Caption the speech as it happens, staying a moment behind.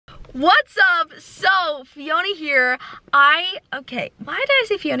What's up? So, Fiona here. Okay, why did I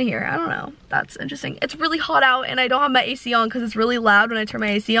say Fiona here? I don't know. That's interesting. It's really hot out and I don't have my AC on because it's really loud when I turn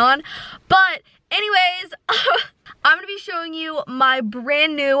my AC on. But anyways, I'm gonna be showing you my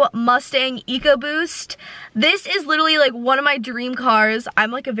brand new Mustang EcoBoost. This is literally like one of my dream cars. I'm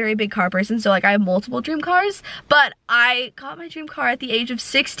like a very big car person, so like I have multiple dream cars, but I got my dream car at the age of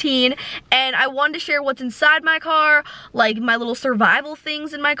 16 and I wanted to share what's inside my car, like my little survival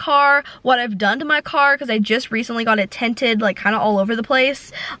things in my car, what I've done to my car because I just recently got it tinted like kind of all over the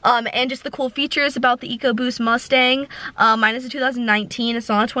place, and just the cool features about the EcoBoost Mustang. Mine is a 2019, it's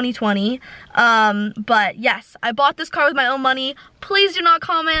not a 2020, but yes, I bought this car with my own money. Please do not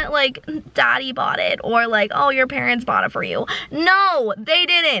comment like daddy bought it or like, oh, your parents bought it for you. No, they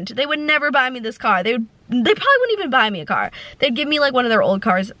didn't. They would never buy me this car. They probably wouldn't even buy me a car. They'd give me like one of their old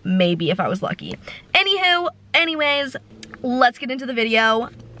cars, maybe, if I was lucky. Anyways, let's get into the video.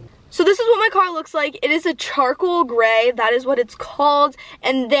 So this is what my car looks like. It is a charcoal gray, that is what it's called.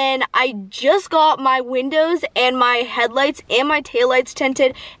 And then I just got my windows and my headlights and my taillights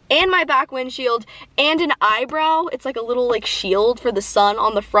tinted and my back windshield and an eyebrow. It's like a little like shield for the sun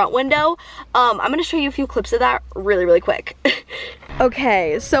on the front window. I'm gonna show you a few clips of that really quick.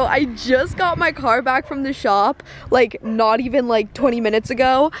 Okay, so I just got my car back from the shop, like not even like 20 minutes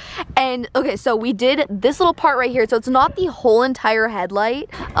ago. And okay, so we did this little part right here. So it's not the whole entire headlight.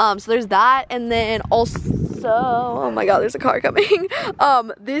 So there's that, and then also, oh my god, there's a car coming.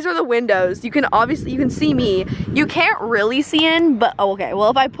 These are the windows. You can see me. You can't really see in, but oh, okay,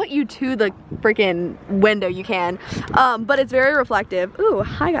 well if I put you to the freaking window you can. But it's very reflective. Ooh,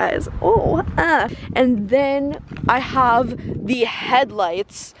 hi guys. Oh, and then I have the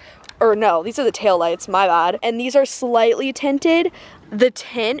headlights, or no, these are the tail lights, my bad. And these are slightly tinted. The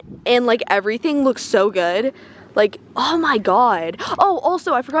tint and like everything looks so good. Like, oh my god. Oh,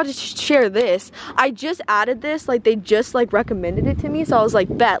 also I forgot to share this. I just added this, like they just like recommended it to me, so I was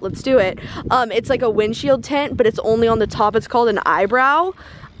like, bet, let's do it. It's like a windshield tint, but it's only on the top. It's called an eyebrow.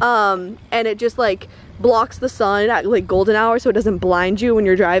 And it just like blocks the sun at like golden hour so it doesn't blind you when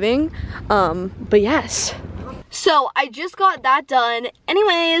you're driving. But yes. So I just got that done.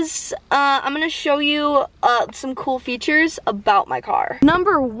 Anyways, I'm gonna show you some cool features about my car.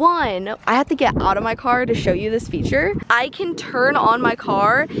 Number one, I have to get out of my car to show you this feature. I can turn on my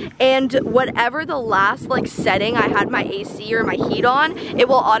car and whatever the last like setting I had my AC or my heat on, it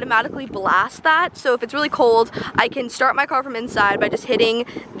will automatically blast that. So if it's really cold, I can start my car from inside by just hitting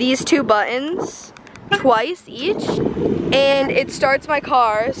these two buttons twice each, and it starts my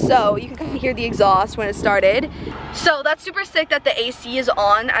car, so you can kind of hear the exhaust when it started. So that's super sick that the AC is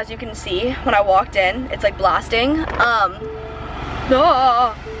on, as you can see when I walked in. It's like blasting.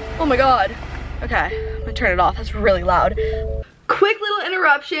 Oh my god. Okay, I'm gonna turn it off. That's really loud. Quick little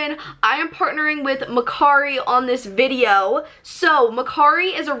interruption. I am partnering with Mercari on this video. So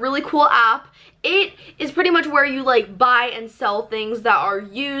Mercari is a really cool app. It is pretty much where you like buy and sell things that are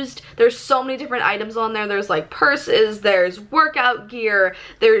used. There's so many different items on there. There's like purses, there's workout gear,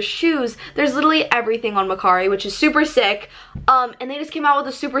 there's shoes. There's literally everything on Mercari, which is super sick. And they just came out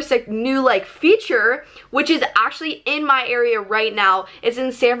with a super sick new like feature, which is actually in my area right now. It's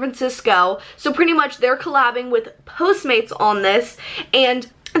in San Francisco. So pretty much they're collabing with Postmates on this,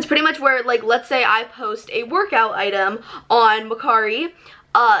 and it's pretty much where, like, let's say I post a workout item on Mercari.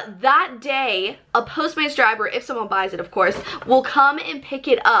 That day, a Postmates driver, if someone buys it of course, will come and pick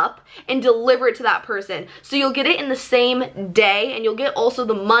it up and deliver it to that person. So you'll get it in the same day, and you'll get also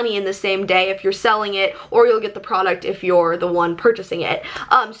the money in the same day if you're selling it, or you'll get the product if you're the one purchasing it.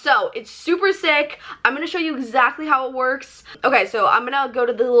 So it's super sick. I'm gonna show you exactly how it works. Okay, so I'm gonna go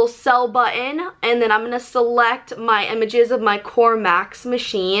to the little sell button, and then I'm gonna select my images of my Core Max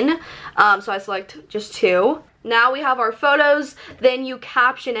machine. So I select just two. Now we have our photos, then you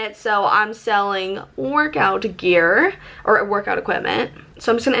caption it, so I'm selling workout gear, or workout equipment.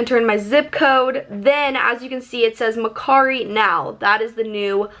 So I'm just gonna enter in my zip code. Then, as you can see, it says Mercari Now. That is the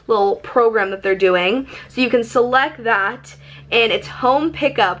new little program that they're doing. So you can select that, and it's home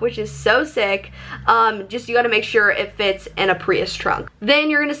pickup, which is so sick. Just you gotta make sure it fits in a Prius trunk.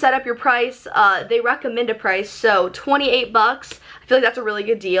 Then you're gonna set up your price. They recommend a price, so 28 bucks. I feel like that's a really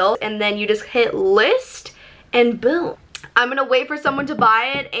good deal. And then you just hit list, and boom. I'm gonna wait for someone to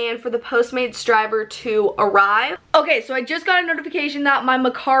buy it and for the Postmates driver to arrive. Okay, so I just got a notification that my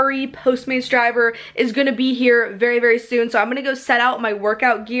Mercari Postmates driver is gonna be here very soon. So I'm gonna go set out my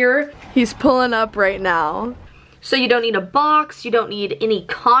workout gear. He's pulling up right now. So you don't need a box, you don't need any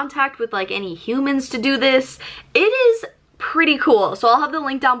contact with like any humans to do this. It is pretty cool. So I'll have the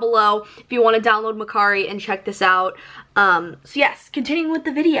link down below if you want to download Mercari and check this out. So yes, continuing with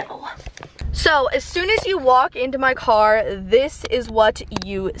the video. So as soon as you walk into my car, this is what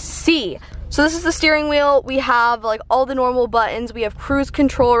you see. So this is the steering wheel. We have like all the normal buttons. We have cruise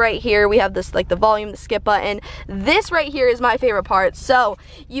control right here. We have this like the volume, the skip button. This right here is my favorite part. So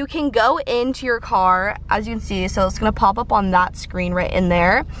you can go into your car, as you can see. So it's gonna pop up on that screen right in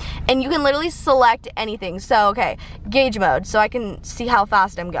there. And you can literally select anything. So, okay, gauge mode. So I can see how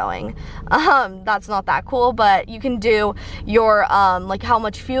fast I'm going. That's not that cool, but you can do your, like how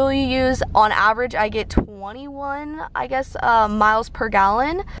much fuel you use. On average, I get 21, I guess, miles per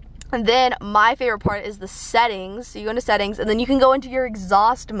gallon. And then my favorite part is the settings. So you go into settings and then you can go into your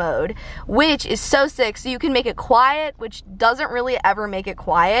exhaust mode, which is so sick. So you can make it quiet, which doesn't really ever make it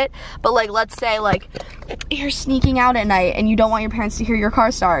quiet. But like, let's say like you're sneaking out at night and you don't want your parents to hear your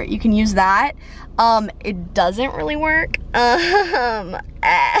car start. You can use that. It doesn't really work. But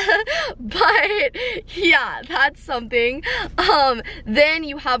yeah, that's something. Then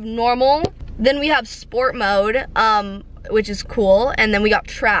you have normal. Then we have sport mode. Which is cool, and then we got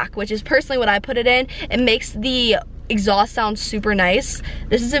track, which is personally what I put it in. It makes the exhaust sound super nice.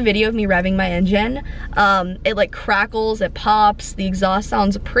 This is a video of me revving my engine. It like crackles, it pops, the exhaust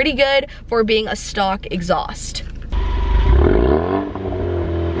sounds pretty good for being a stock exhaust.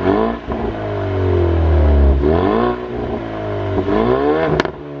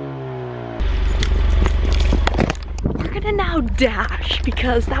 Now dash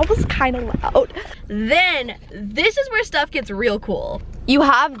because that was kind of loud. Then this is where stuff gets real cool. You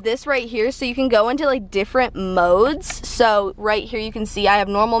have this right here, so you can go into like different modes. So right here you can see I have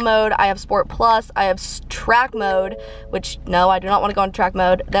normal mode, I have sport plus, I have track mode, which no, I do not want to go into track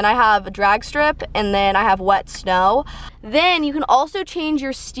mode. Then I have a drag strip, and then I have wet snow. Then you can also change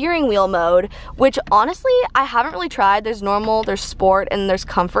your steering wheel mode, which honestly I haven't really tried. There's normal, there's sport, and there's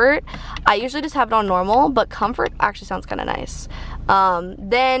comfort. I usually just have it on normal, but comfort actually sounds kind of nice.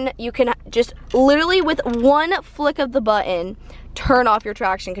 Then you can just literally with one flick of the button turn off your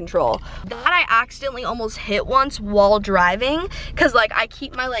traction control. That I accidentally almost hit once while driving, because like I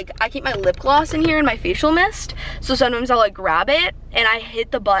keep my lip gloss in here and my facial mist, so sometimes I'll like grab it and I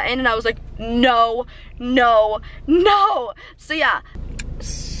hit the button and I was like, no, no, no. So yeah,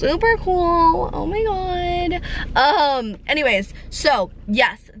 super cool. Oh my god. Anyways, so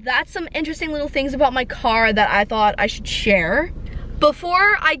yes, that's some interesting little things about my car that I thought I should share.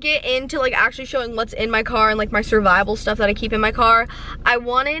 Before I get into like actually showing what's in my car and like my survival stuff that I keep in my car, I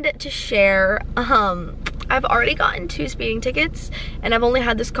wanted to share, I've already gotten 2 speeding tickets and I've only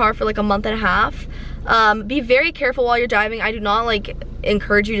had this car for like a month and a half. Be very careful while you're driving. I do not like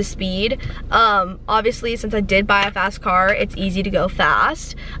encourage you to speed. Obviously, since I did buy a fast car, it's easy to go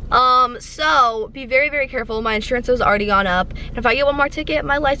fast. So be very, very careful. My insurance has already gone up, and if I get one more ticket,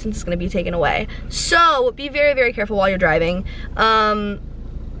 my license is gonna be taken away. So be very, very careful while you're driving.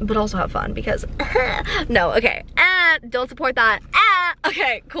 But also have fun, because no, okay, don't support that.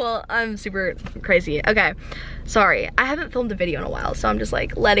 Okay, cool, I'm super crazy. Okay, sorry, I haven't filmed a video in a while, so I'm just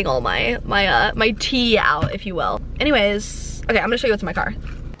like letting all my tea out, if you will. Anyways, okay, I'm gonna show you what's in my car.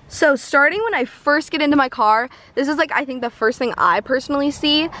 So starting when I first get into my car, this is like I think the first thing I personally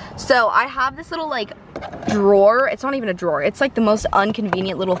see. So I have this little like drawer. It's not even a drawer, it's like the most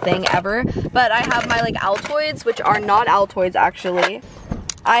inconvenient little thing ever, but I have my like Altoids, which are not Altoids actually.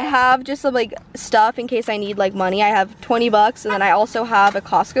 I have just some like stuff in case I need like money. I have 20 bucks, and then I also have a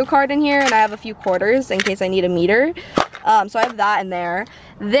Costco card in here, and I have a few quarters in case I need a meter. So I have that in there.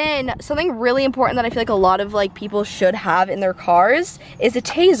 Then something really important that I feel like a lot of like people should have in their cars is a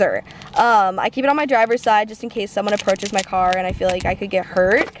taser. I keep it on my driver's side just in case someone approaches my car and I feel like I could get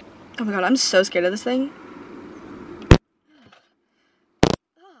hurt. Oh my god, I'm so scared of this thing. Oh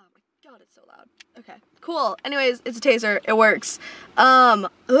my god, it's so loud. Okay, cool. Anyways, it's a taser. It works. Oh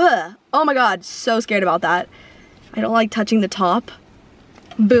my god, so scared about that. I don't like touching the top.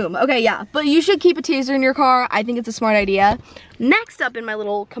 Boom. Okay, yeah, but you should keep a taser in your car. I think it's a smart idea. Next up in my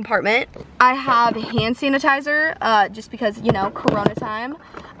little compartment, I have hand sanitizer, just because, you know, Corona time.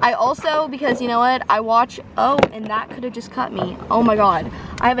 I also, because you know what, I watch, oh, and that could have just cut me. Oh my god,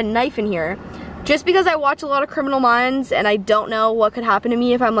 I have a knife in here. Just because I watch a lot of Criminal Minds and I don't know what could happen to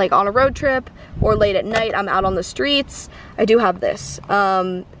me if I'm like on a road trip or late at night, I'm out on the streets, I do have this.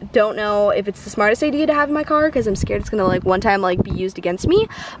 Don't know if it's the smartest idea to have in my car because I'm scared it's gonna like one time like be used against me.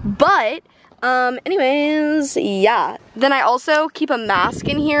 But anyways, yeah. Then I also keep a mask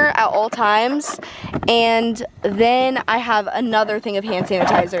in here at all times. And then I have another thing of hand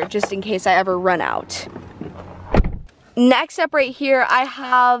sanitizer just in case I ever run out. Next up right here, I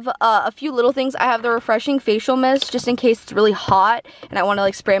have a few little things. I have the refreshing facial mist just in case it's really hot and I want to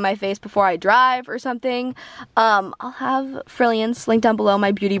like spray my face before I drive or something. I'll have Frilliance linked down below,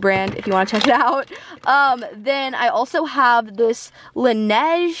 my beauty brand, if you want to check it out. Then I also have this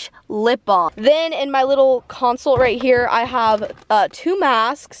Laneige lip balm. Then in my little console right here, I have 2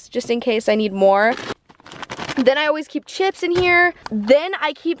 masks just in case I need more. Then I always keep chips in here. Then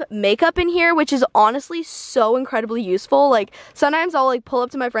I keep makeup in here, which is honestly so incredibly useful. Like sometimes I'll like pull up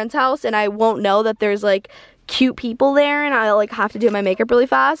to my friend's house and I won't know that there's like cute people there and I'll like have to do my makeup really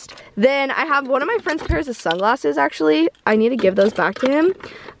fast. Then I have one of my friend's pairs of sunglasses actually. I need to give those back to him.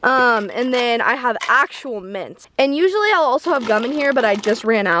 And then I have actual mints. And usually I'll also have gum in here, but I just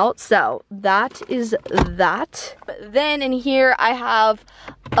ran out. So that is that. But then in here I have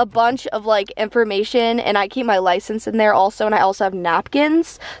a bunch of like information and I keep my license in there also, and I also have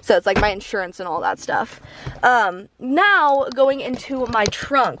napkins. So it's like my insurance and all that stuff. Now going into my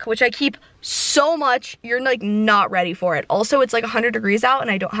trunk, which I keep so much, you're like not ready for it. Also, it's like 100 degrees out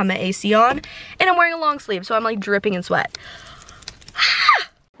and I don't have my AC on and I'm wearing a long sleeve, so I'm like dripping in sweat.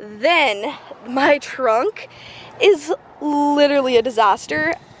 Then my trunk is literally a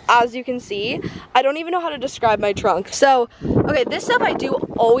disaster, as you can see. I don't even know how to describe my trunk. So, okay, this stuff I do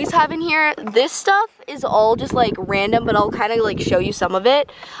always have in here. This stuff is all just like random, but I'll kind of like show you some of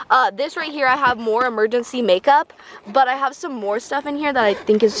it. This right here, I have more emergency makeup, but I have some more stuff in here that I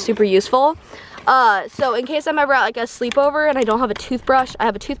think is super useful. So in case I'm ever at like a sleepover and I don't have a toothbrush, I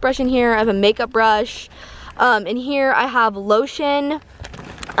have a toothbrush in here. I have a makeup brush. In here I have lotion.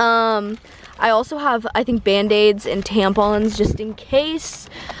 I also have, I think, Band-Aids and tampons just in case.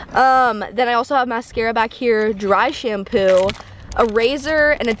 Then I also have mascara back here, dry shampoo, a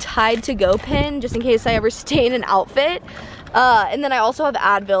razor, and a Tide to Go pen just in case I ever stain an outfit. And then I also have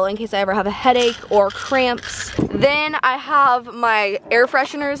Advil in case I ever have a headache or cramps. Then I have my air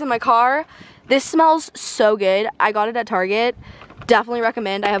fresheners in my car. This smells so good. I got it at Target. Definitely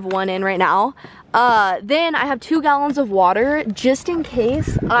recommend. I have one in right now. Then I have 2 gallons of water just in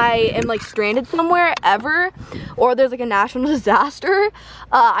case I am like stranded somewhere ever, or there's like a national disaster.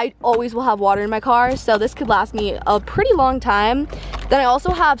 I always will have water in my car, so this could last me a pretty long time. Then I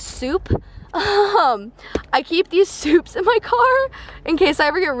also have soup. I keep these soups in my car in case I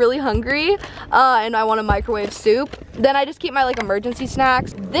ever get really hungry and I want to microwave soup. Then I just keep my like emergency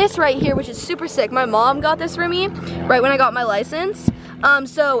snacks. This right here, which is super sick, my mom got this for me right when I got my license.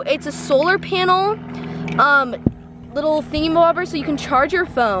 So it's a solar panel little thingy-bobber so you can charge your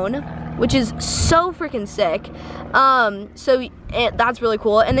phone, which is so freaking sick. That's really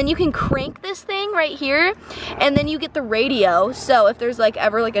cool. And then you can crank this thing right here and then you get the radio, so if there's like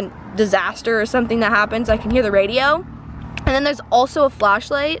ever like a disaster or something that happens, I can hear the radio. And then there's also a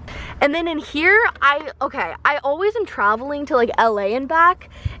flashlight. And then in here, I always am traveling to like LA and back,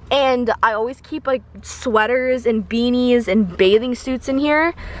 and I always keep like sweaters and beanies and bathing suits in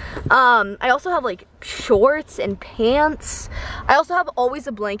here. I also have like shorts and pants. I also have always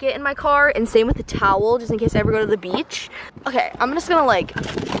a blanket in my car, and same with a towel just in case I ever go to the beach. Okay, I'm just gonna like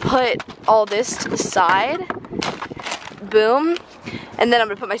put all this to the side. Boom. And then I'm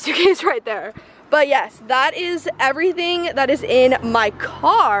gonna put my suitcase right there. But yes, that is everything that is in my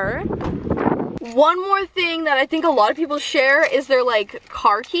car. One more thing that I think a lot of people share is their like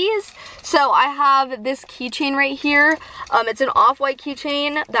car keys. So I have this keychain right here. It's an off-white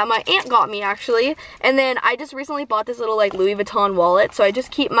keychain that my aunt got me actually. And then I just recently bought this little like Louis Vuitton wallet. So I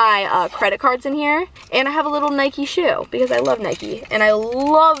just keep my credit cards in here. And I have a little Nike shoe because I love Nike. And I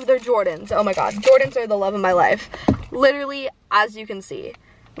love their Jordans. Oh my God, Jordans are the love of my life. Literally, as you can see.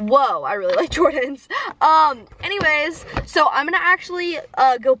 Whoa, I really like Jordans. Anyways, so I'm gonna actually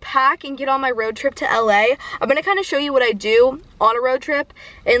go pack and get on my road trip to LA. I'm gonna kind of show you what I do on a road trip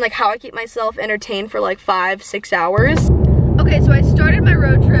and like how I keep myself entertained for like 5-6 hours. Okay, so I started my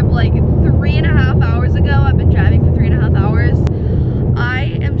road trip like 3.5 hours ago. I've been driving for 3.5 hours.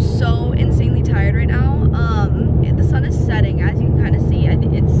 I am so insanely tired right now. The sun is setting, as you can kind of see. I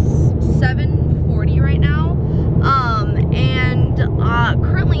think it's 7:40 right now.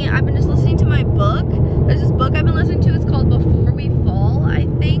 Currently I've been just listening to my book. There's this book I've been listening to. It's called Before We Fall, I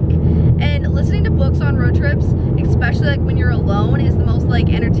think. And listening to books on road trips, especially like when you're alone, is the most like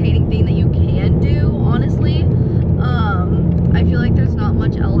entertaining thing that you can do, honestly. I feel like there's not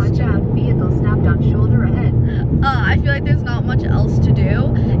much else. Watch out, vehicle stopped on shoulder ahead. I feel like there's not much else to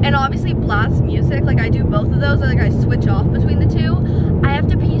do. And obviously blast music, like I do both of those, like I switch off between the two. I have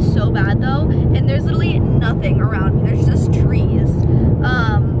to pee so bad though, and there's literally nothing around me. There's just trees.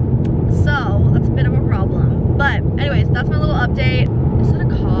 So that's a bit of a problem. But anyways, that's my little update. Is that a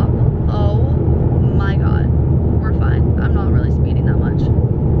cop? Oh my God, we're fine.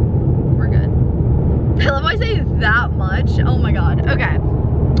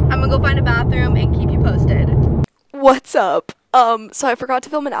 what's up? So I forgot to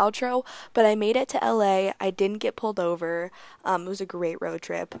film an outro, but I made it to LA. I didn't get pulled over. It was a great road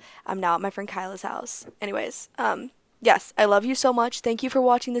trip. I'm now at my friend Kyla's house. Anyways, yes, I love you so much. Thank you for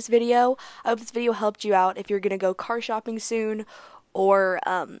watching this video. I hope this video helped you out if you're gonna go car shopping soon, or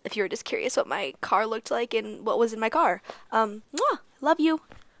if you were just curious what my car looked like and what was in my car. Love you.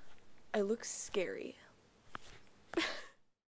 I look scary.